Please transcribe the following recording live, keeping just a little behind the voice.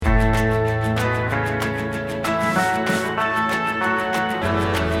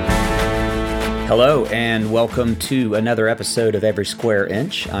Hello, and welcome to another episode of Every Square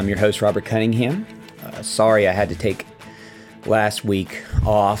Inch. I'm your host, Robert Cunningham. Sorry I had to take last week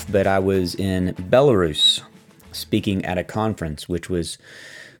off, but I was in Belarus speaking at a conference, which was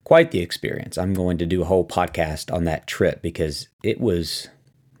quite the experience. I'm going to do a whole podcast on that trip because it was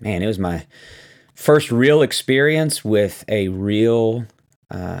my first real experience with a real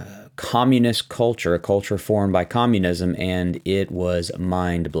communist culture, a culture formed by communism, and it was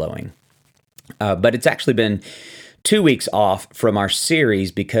mind-blowing. But it's actually been 2 weeks off from our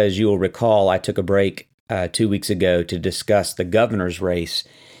series because you'll recall I took a break 2 weeks ago to discuss the governor's race.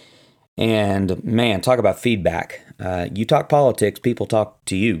 And man, talk about feedback. You talk politics, people talk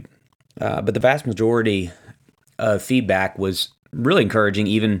to you. But the vast majority of feedback was really encouraging,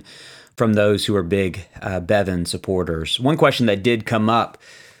 even from those who are big Bevin supporters. One question that did come up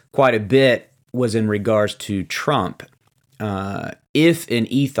quite a bit was in regards to Trump. If an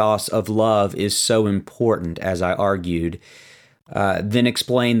ethos of love is so important, as I argued, then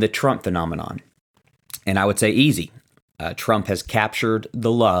explain the Trump phenomenon. And I would say easy. Trump has captured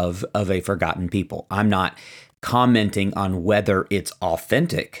the love of a forgotten people. I'm not commenting on whether it's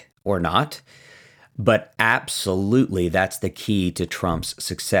authentic or not, but absolutely that's the key to Trump's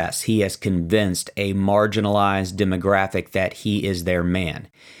success. He has convinced a marginalized demographic that he is their man.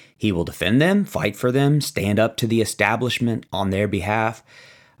 He will defend them, fight for them, stand up to the establishment on their behalf.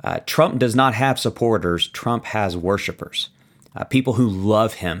 Trump does not have supporters. Trump has worshipers, people who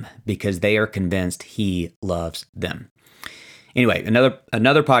love him because they are convinced he loves them. Anyway,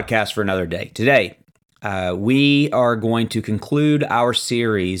 another podcast for another day. Today, we are going to conclude our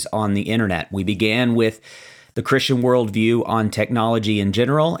series on the internet. We began with the Christian worldview on technology in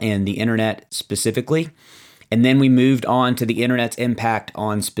general and the internet specifically. And then we moved on to the internet's impact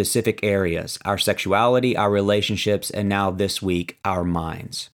on specific areas, our sexuality, our relationships, and now this week, our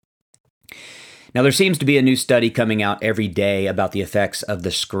minds. Now, there seems to be a new study coming out every day about the effects of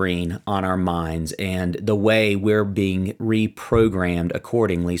the screen on our minds and the way we're being reprogrammed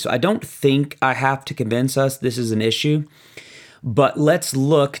accordingly. So I don't think I have to convince us this is an issue, but let's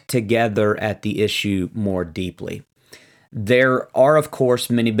look together at the issue more deeply. There are, of course,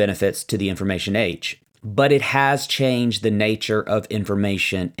 many benefits to the information age, but it has changed the nature of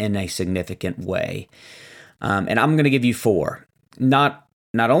information in a significant way. And I'm going to give you four. Not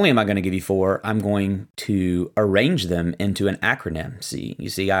only am I going to give you four, I'm going to arrange them into an acronym. You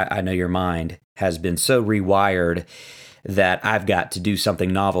see, I know your mind has been so rewired that I've got to do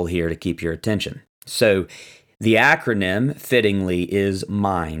something novel here to keep your attention. So the acronym, fittingly, is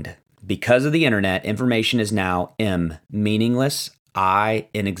MIND. Because of the internet, information is now M, meaningless, I,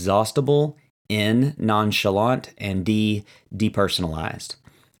 inexhaustible, N, nonchalant, and D, depersonalized.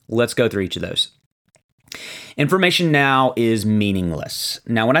 Let's go through each of those. Information now is meaningless.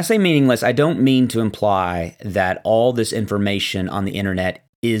 Now, when I say meaningless, I don't mean to imply that all this information on the internet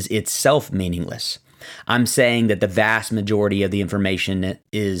is itself meaningless. I'm saying that the vast majority of the information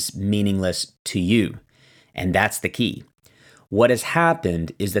is meaningless to you, and that's the key. What has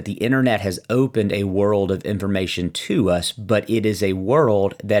happened is that the internet has opened a world of information to us, but it is a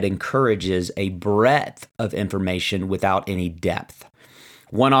world that encourages a breadth of information without any depth.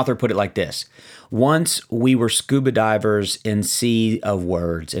 One author put it like this: once we were scuba divers in a sea of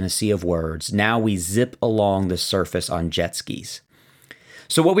words. Now we zip along the surface on jet skis.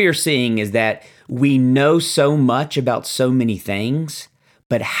 So what we are seeing is that we know so much about so many things,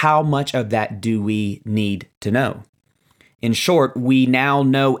 but how much of that do we need to know? In short, we now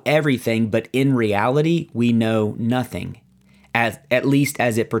know everything, but in reality, we know nothing, at least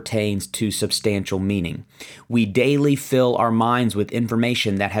as it pertains to substantial meaning. We daily fill our minds with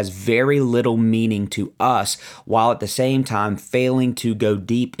information that has very little meaning to us, while at the same time failing to go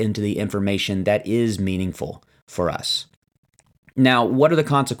deep into the information that is meaningful for us. Now, what are the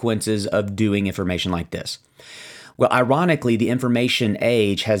consequences of doing information like this? Well, ironically, the information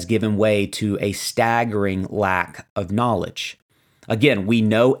age has given way to a staggering lack of knowledge. Again, we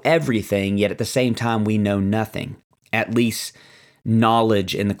know everything, yet at the same time, we know nothing, at least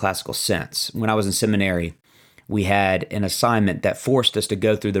knowledge in the classical sense. When I was in seminary, we had an assignment that forced us to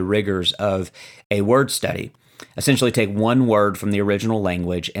go through the rigors of a word study. Essentially take one word from the original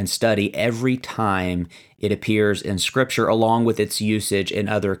language and study every time it appears in Scripture, along with its usage in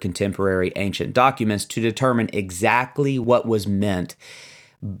other contemporary ancient documents, to determine exactly what was meant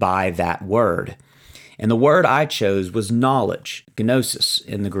by that word. And the word I chose was knowledge, gnosis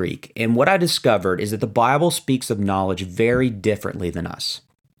in the Greek. And what I discovered is that the Bible speaks of knowledge very differently than us.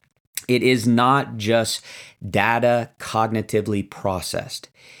 It is not just data cognitively processed.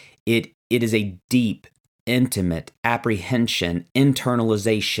 It is a deep intimate apprehension,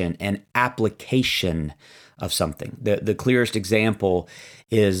 internalization, and application of something. The clearest example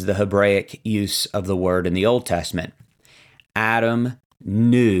is the Hebraic use of the word in the Old Testament. Adam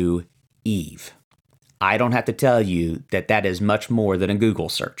knew Eve. I don't have to tell you that that is much more than a Google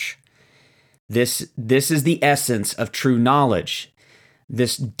search. This is the essence of true knowledge.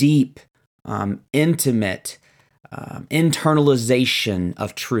 This deep, intimate internalization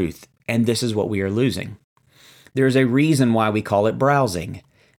of truth. And this is what we are losing. There's a reason why we call it browsing,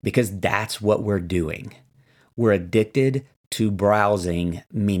 because that's what we're doing. We're addicted to browsing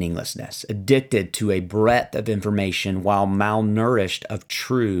meaninglessness, addicted to a breadth of information while malnourished of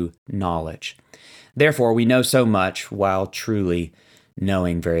true knowledge. Therefore, we know so much while truly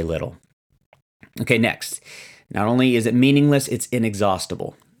knowing very little. Okay, next. Not only is it meaningless, it's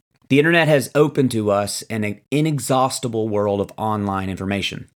inexhaustible. The internet has opened to us an inexhaustible world of online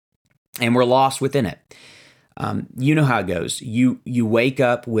information, and we're lost within it. You know how it goes. You wake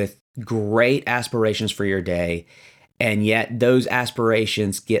up with great aspirations for your day, and yet those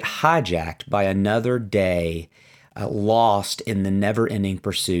aspirations get hijacked by another day lost in the never-ending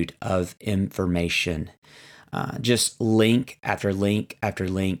pursuit of information. Just link after link after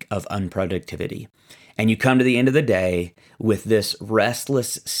link of unproductivity. And you come to the end of the day with this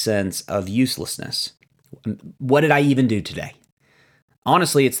restless sense of uselessness. What did I even do today?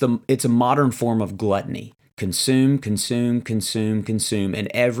 Honestly, it's a modern form of gluttony. Consume, consume, consume, consume. And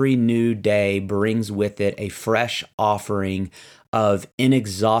every new day brings with it a fresh offering of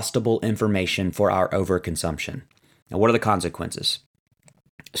inexhaustible information for our overconsumption. Now, what are the consequences?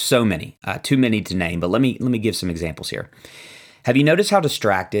 So many, too many to name, but let me give some examples here. Have you noticed how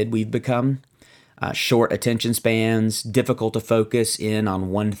distracted we've become? Short attention spans, difficult to focus in on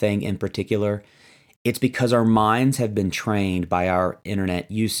one thing in particular. It's because our minds have been trained by our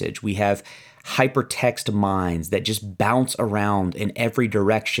internet usage. We have hypertext minds that just bounce around in every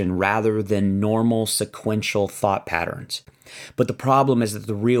direction rather than normal sequential thought patterns. But the problem is that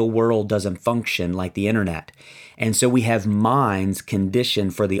the real world doesn't function like the internet. And so we have minds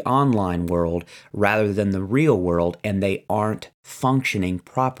conditioned for the online world rather than the real world, and they aren't functioning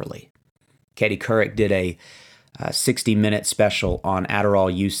properly. Katie Couric did a 60-minute special on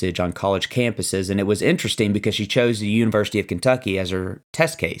Adderall usage on college campuses, and it was interesting because she chose the University of Kentucky as her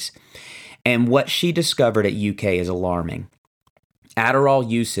test case. And what she discovered at UK is alarming. Adderall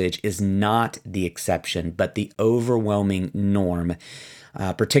usage is not the exception, but the overwhelming norm,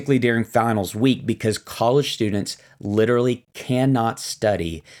 particularly during finals week, because college students literally cannot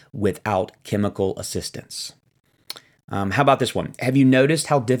study without chemical assistance. How about this one? Have you noticed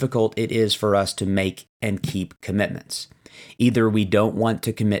how difficult it is for us to make and keep commitments? Either we don't want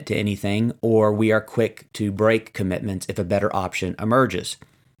to commit to anything, or we are quick to break commitments if a better option emerges.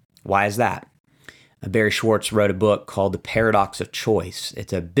 Why is that? Barry Schwartz wrote a book called The Paradox of Choice.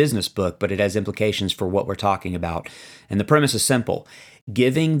 It's a business book, but it has implications for what we're talking about. And the premise is simple.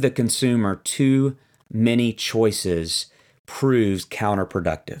 Giving the consumer too many choices proves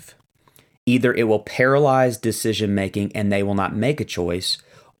counterproductive. Either it will paralyze decision-making and they will not make a choice,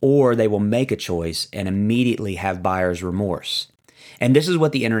 or they will make a choice and immediately have buyer's remorse. And this is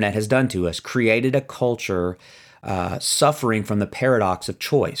what the internet has done to us, created a culture suffering from the paradox of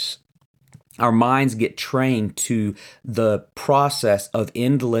choice. Our minds get trained to the process of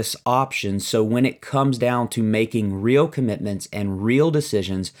endless options, so when it comes down to making real commitments and real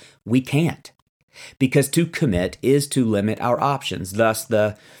decisions, we can't. Because to commit is to limit our options, thus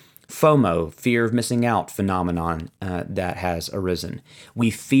the FOMO, fear of missing out phenomenon that has arisen. We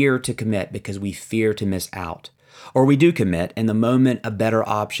fear to commit because we fear to miss out. Or we do commit, and the moment a better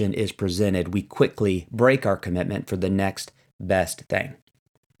option is presented, we quickly break our commitment for the next best thing.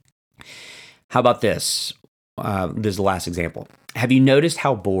 How about this? This is the last example. Have you noticed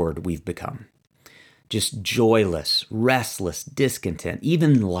how bored we've become? Just joyless, restless, discontent,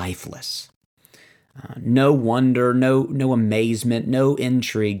 even lifeless. No wonder, no amazement, no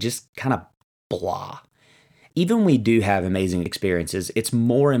intrigue, just kind of blah. Even when we do have amazing experiences, it's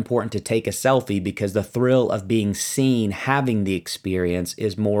more important to take a selfie because the thrill of being seen, having the experience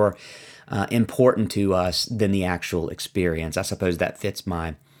is more important to us than the actual experience. I suppose that fits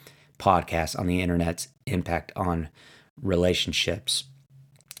my podcast on the internet's impact on relationships.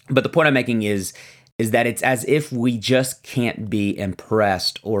 But the point I'm making is that it's as if we just can't be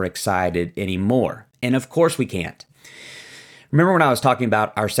impressed or excited anymore. And of course we can't. Remember when I was talking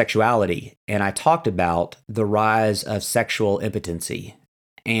about our sexuality and I talked about the rise of sexual impotency,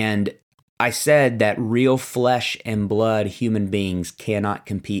 and I said that real flesh and blood human beings cannot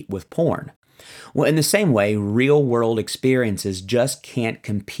compete with porn. Well, in the same way, real world experiences just can't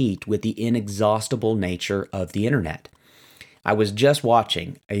compete with the inexhaustible nature of the internet. I was just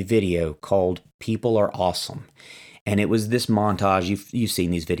watching a video called People Are Awesome. And it was this montage, you've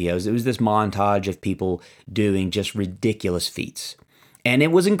seen these videos, it was this montage of people doing just ridiculous feats. And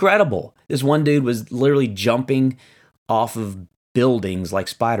it was incredible. This one dude was literally jumping off of buildings like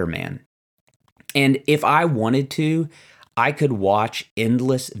Spider-Man. And if I wanted to, I could watch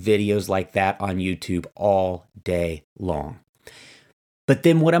endless videos like that on YouTube all day long. But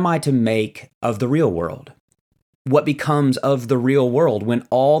then what am I to make of the real world? What becomes of the real world when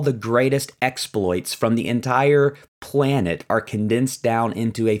all the greatest exploits from the entire planet are condensed down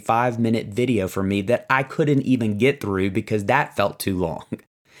into a 5-minute video for me that I couldn't even get through because that felt too long?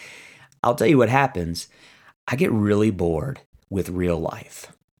 I'll tell you what happens. I get really bored with real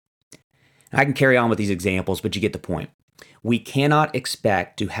life. I can carry on with these examples, but you get the point. We cannot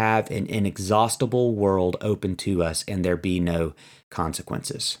expect to have an inexhaustible world open to us and there be no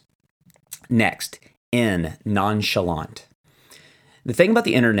consequences. Next, N, nonchalant. The thing about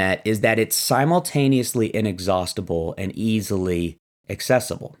the internet is that it's simultaneously inexhaustible and easily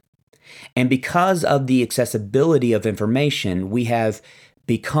accessible. And because of the accessibility of information, we have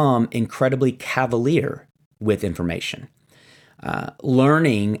become incredibly cavalier with information.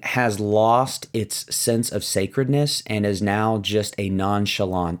 Learning has lost its sense of sacredness and is now just a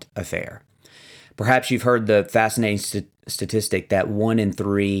nonchalant affair. Perhaps you've heard the fascinating statistic that 1 in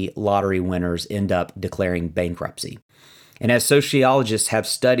 3 lottery winners end up declaring bankruptcy. And as sociologists have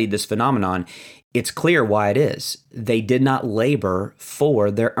studied this phenomenon, it's clear why it is. They did not labor for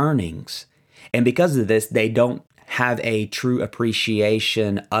their earnings. And because of this, they don't have a true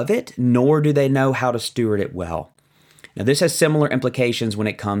appreciation of it, nor do they know how to steward it well. Now, this has similar implications when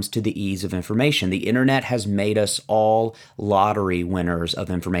it comes to the ease of information. The internet has made us all lottery winners of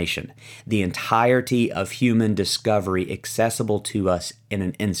information, the entirety of human discovery accessible to us in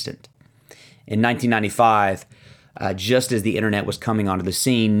an instant. In 1995, just as the internet was coming onto the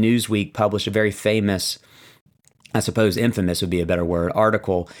scene, Newsweek published a very famous, I suppose infamous would be a better word,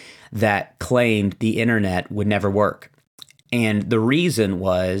 article that claimed the internet would never work. And the reason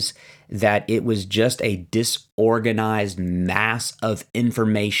was that it was just a disorganized mass of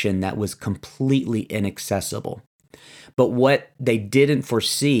information that was completely inaccessible. But what they didn't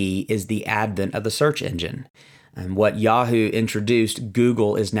foresee is the advent of the search engine. And what Yahoo introduced,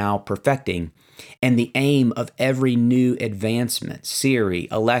 Google is now perfecting. And the aim of every new advancement, Siri,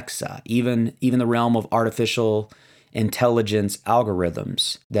 Alexa, even the realm of artificial intelligence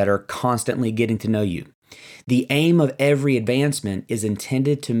algorithms that are constantly getting to know you. The aim of every advancement is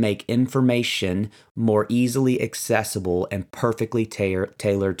intended to make information more easily accessible and perfectly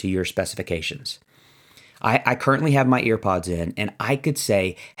tailored to your specifications. I currently have my earpods in, and I could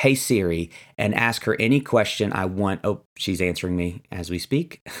say, "Hey Siri," and ask her any question I want. Oh, she's answering me as we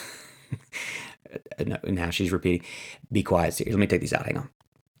speak. No, now she's repeating. Be quiet, Siri. Let me take these out. Hang on.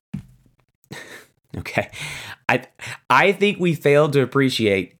 Okay. I think we failed to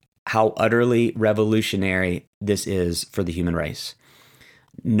appreciate how utterly revolutionary this is for the human race.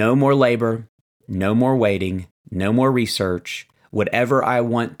 No more labor, no more waiting, no more research. Whatever I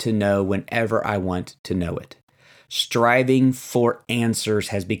want to know whenever I want to know it. Striving for answers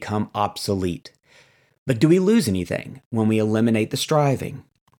has become obsolete. But do we lose anything when we eliminate the striving?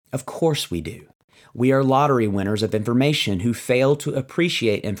 Of course we do. We are lottery winners of information who fail to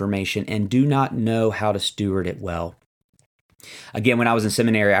appreciate information and do not know how to steward it well. Again, when I was in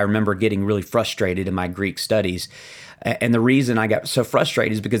seminary, I remember getting really frustrated in my Greek studies. And the reason I got so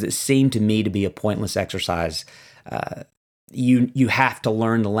frustrated is because it seemed to me to be a pointless exercise. You have to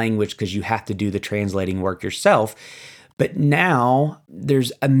learn the language because you have to do the translating work yourself. But now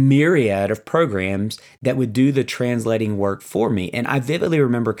there's a myriad of programs that would do the translating work for me. And I vividly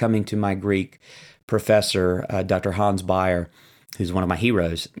remember coming to my Greek professor, Dr. Hans Bayer, who's one of my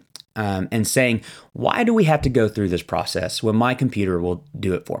heroes, and saying, "Why do we have to go through this process when my computer will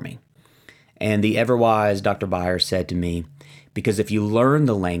do it for me?" And the ever-wise Dr. Bayer said to me, "Because if you learn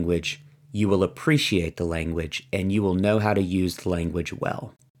the language, you will appreciate the language and you will know how to use the language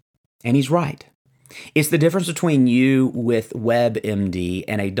well." And he's right. It's the difference between you with WebMD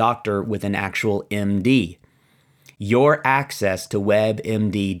and a doctor with an actual MD. Your access to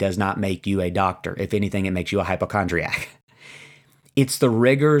WebMD does not make you a doctor. If anything, it makes you a hypochondriac. It's the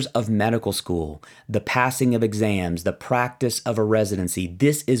rigors of medical school, the passing of exams, the practice of a residency.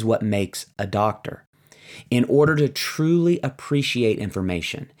 This is what makes a doctor. In order to truly appreciate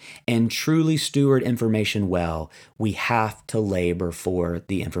information and truly steward information well, we have to labor for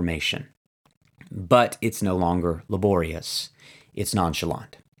the information. But it's no longer laborious. It's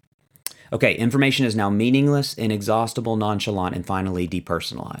nonchalant. Okay, information is now meaningless, inexhaustible, nonchalant, and finally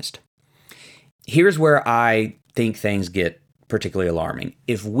depersonalized. Here's where I think things get particularly alarming.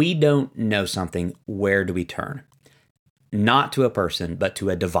 If we don't know something, where do we turn? Not to a person, but to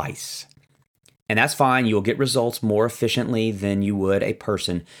a device. And that's fine. You'll get results more efficiently than you would a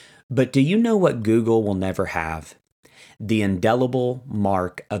person. But do you know what Google will never have? The indelible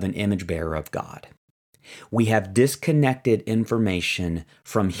mark of an image bearer of God. We have disconnected information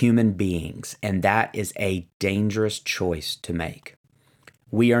from human beings, and that is a dangerous choice to make.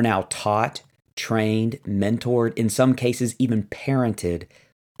 We are now taught, trained, mentored, in some cases even parented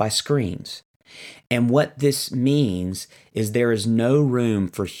by screens. And what this means is there is no room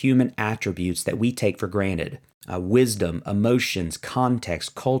for human attributes that we take for granted. Wisdom, emotions,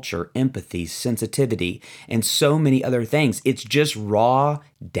 context, culture, empathy, sensitivity, and so many other things. It's just raw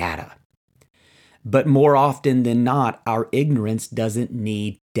data. But more often than not, our ignorance doesn't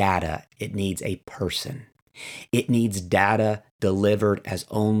need data. It needs a person. It needs data delivered as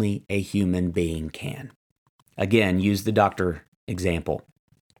only a human being can. Again, use the doctor example.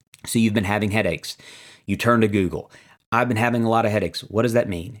 So you've been having headaches. You turn to Google. I've been having a lot of headaches. What does that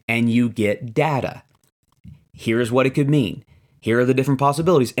mean? And you get data. Here's what it could mean. Here are the different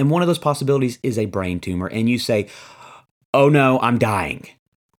possibilities. And one of those possibilities is a brain tumor. And you say, oh no, I'm dying.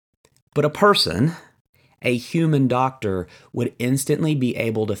 But a person, a human doctor, would instantly be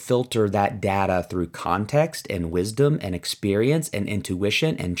able to filter that data through context and wisdom and experience and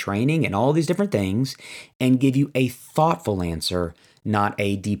intuition and training and all these different things and give you a thoughtful answer, not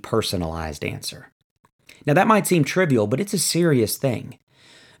a depersonalized answer. Now that might seem trivial, but it's a serious thing.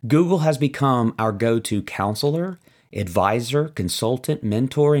 Google has become our go-to counselor, advisor, consultant,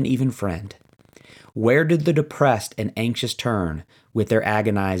 mentor, and even friend. Where did the depressed and anxious turn with their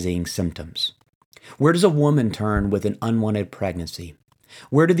agonizing symptoms? Where does a woman turn with an unwanted pregnancy?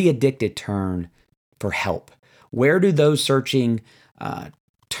 Where do the addicted turn for help? Where do those searching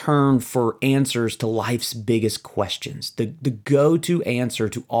turn for answers to life's biggest questions? The go-to answer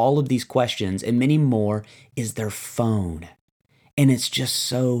to all of these questions and many more is their phone. And it's just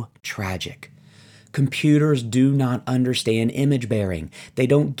so tragic. Computers do not understand image bearing. They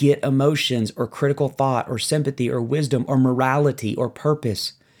don't get emotions or critical thought or sympathy or wisdom or morality or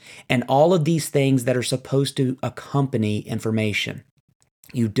purpose. And all of these things that are supposed to accompany information.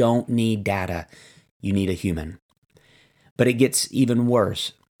 You don't need data. You need a human. But it gets even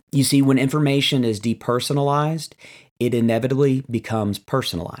worse. You see, when information is depersonalized, it inevitably becomes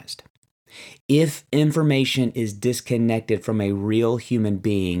personalized. If information is disconnected from a real human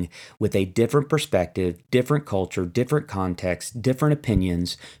being with a different perspective, different culture, different context, different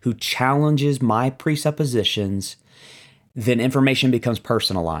opinions, who challenges my presuppositions, then information becomes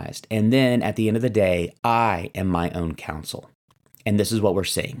personalized. And then at the end of the day, I am my own counsel. And this is what we're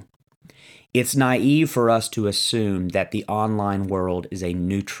seeing. It's naive for us to assume that the online world is a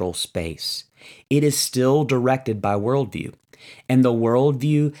neutral space. It is still directed by worldview. And the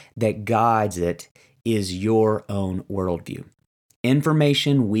worldview that guides it is your own worldview.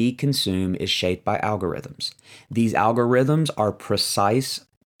 Information we consume is shaped by algorithms. These algorithms are precise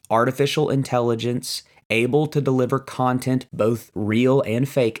artificial intelligence able to deliver content, both real and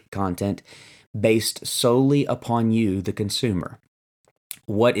fake content, based solely upon you, the consumer.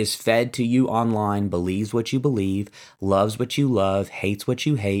 What is fed to you online believes what you believe, loves what you love, hates what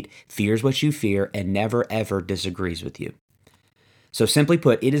you hate, fears what you fear, and never ever disagrees with you. So simply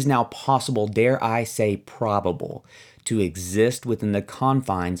put, it is now possible, dare I say probable, to exist within the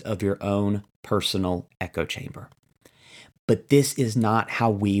confines of your own personal echo chamber. But this is not how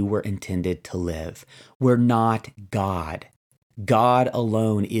we were intended to live. We're not God. God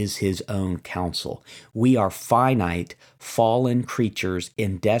alone is his own counsel. We are finite, fallen creatures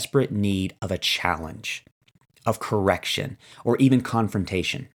in desperate need of a challenge, of correction, or even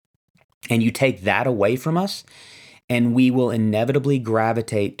confrontation. And you take that away from us, and we will inevitably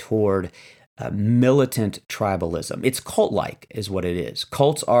gravitate toward militant tribalism. It's cult-like is what it is.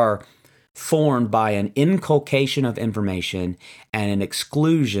 Cults are formed by an inculcation of information and an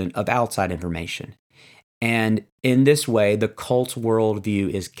exclusion of outside information. And in this way, the cult's worldview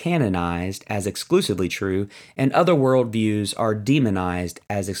is canonized as exclusively true, and other worldviews are demonized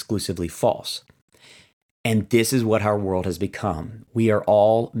as exclusively false. And this is what our world has become. We are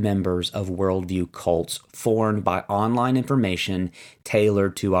all members of worldview cults formed by online information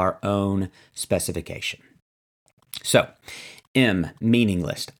tailored to our own specification. So, M,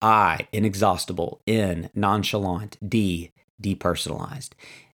 meaningless. I, inexhaustible. N, nonchalant. D, depersonalized.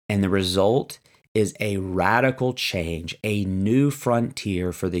 And the result is a radical change, a new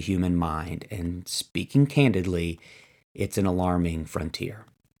frontier for the human mind. And speaking candidly, it's an alarming frontier.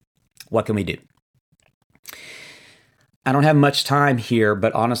 What can we do? I don't have much time here,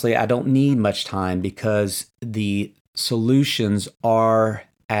 but honestly, I don't need much time because the solutions are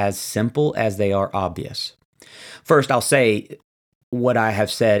as simple as they are obvious. First, I'll say what I have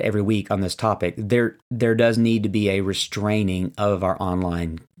said every week on this topic. There does need to be a restraining of our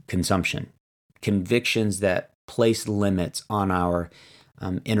online consumption, convictions that place limits on our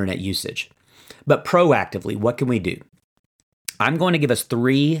internet usage. But proactively, what can we do? I'm going to give us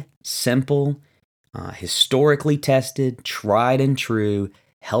 3 simple, historically tested, tried and true,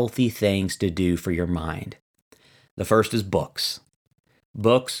 healthy things to do for your mind. The first is books.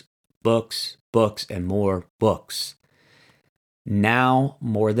 Books, books, books, and more books. Now,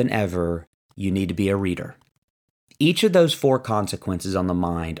 more than ever, you need to be a reader. Each of those 4 consequences on the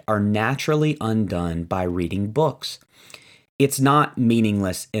mind are naturally undone by reading books. It's not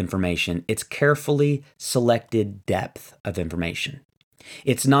meaningless information. It's carefully selected depth of information.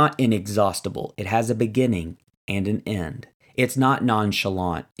 It's not inexhaustible. It has a beginning and an end. It's not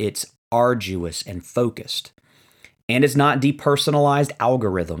nonchalant. It's arduous and focused. And it's not depersonalized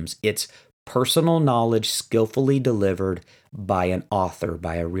algorithms. It's personal knowledge skillfully delivered by an author,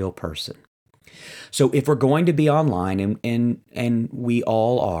 by a real person. So if we're going to be online, and we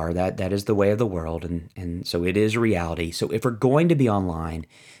all are, that is the way of the world, and so it is reality. So if we're going to be online,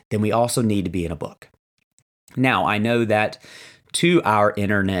 then we also need to be in a book. Now, I know that to our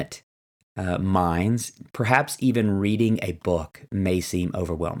internet minds, perhaps even reading a book may seem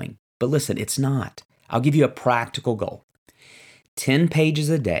overwhelming. But listen, it's not. I'll give you a practical goal. 10 pages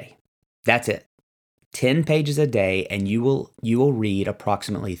a day. That's it. 10 pages a day, and you will read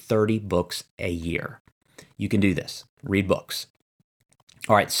approximately 30 books a year. You can do this. Read books.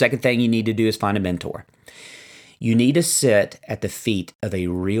 All right, second thing you need to do is find a mentor. You need to sit at the feet of a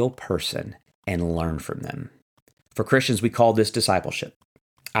real person and learn from them. For Christians, we call this discipleship.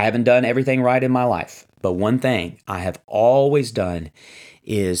 I haven't done everything right in my life, but one thing I have always done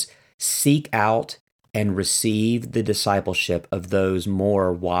is seek out and receive the discipleship of those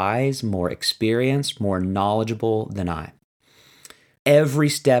more wise, more experienced, more knowledgeable than I. Every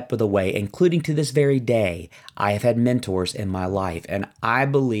step of the way, including to this very day, I have had mentors in my life, and I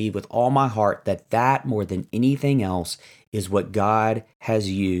believe with all my heart that more than anything else is what God has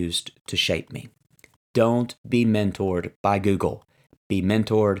used to shape me. Don't be mentored by Google. Be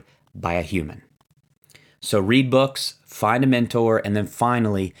mentored by a human. So read books, find a mentor, and then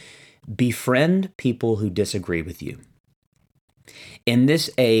finally, befriend people who disagree with you. In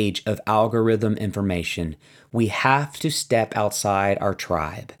this age of algorithm information, we have to step outside our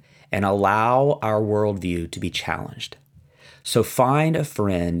tribe and allow our worldview to be challenged. So find a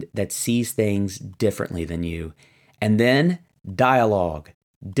friend that sees things differently than you, and then dialogue,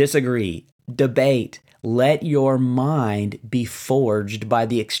 disagree, debate. Let your mind be forged by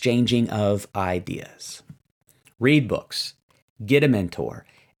the exchanging of ideas. Read books, get a mentor,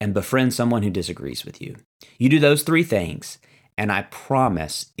 and befriend someone who disagrees with you. You do those 3 things, and I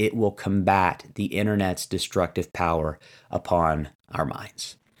promise it will combat the internet's destructive power upon our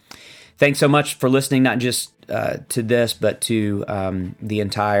minds. Thanks so much for listening, not just to this, but to the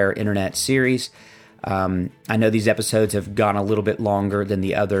entire internet series. I know these episodes have gone a little bit longer than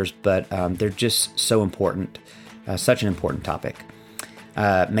the others, but they're just so important, such an important topic.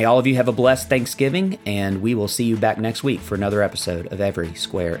 May all of you have a blessed Thanksgiving, and we will see you back next week for another episode of Every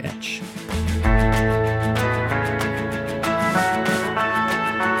Square Inch.